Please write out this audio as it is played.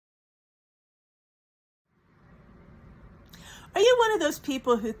Are you one of those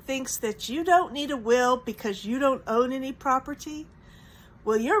people who thinks that you don't need a will because you don't own any property?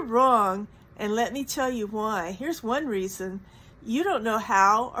 Well, you're wrong, and let me tell you why. Here's one reason. You don't know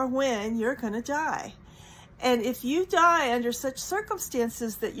how or when you're going to die. And if you die under such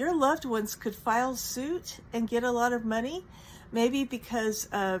circumstances that your loved ones could file suit and get a lot of money, maybe because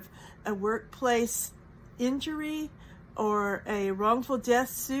of a workplace injury or a wrongful death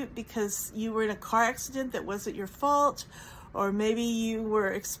suit because you were in a car accident that wasn't your fault, or maybe you were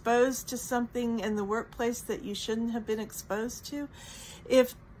exposed to something in the workplace that you shouldn't have been exposed to.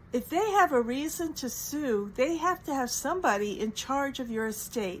 If they have a reason to sue, they have to have somebody in charge of your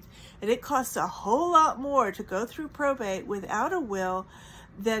estate. And it costs a whole lot more to go through probate without a will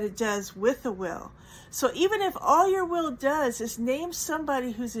than it does with a will. So even if all your will does is name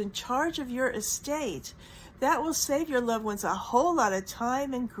somebody who's in charge of your estate, that will save your loved ones a whole lot of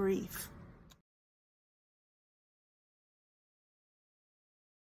time and grief.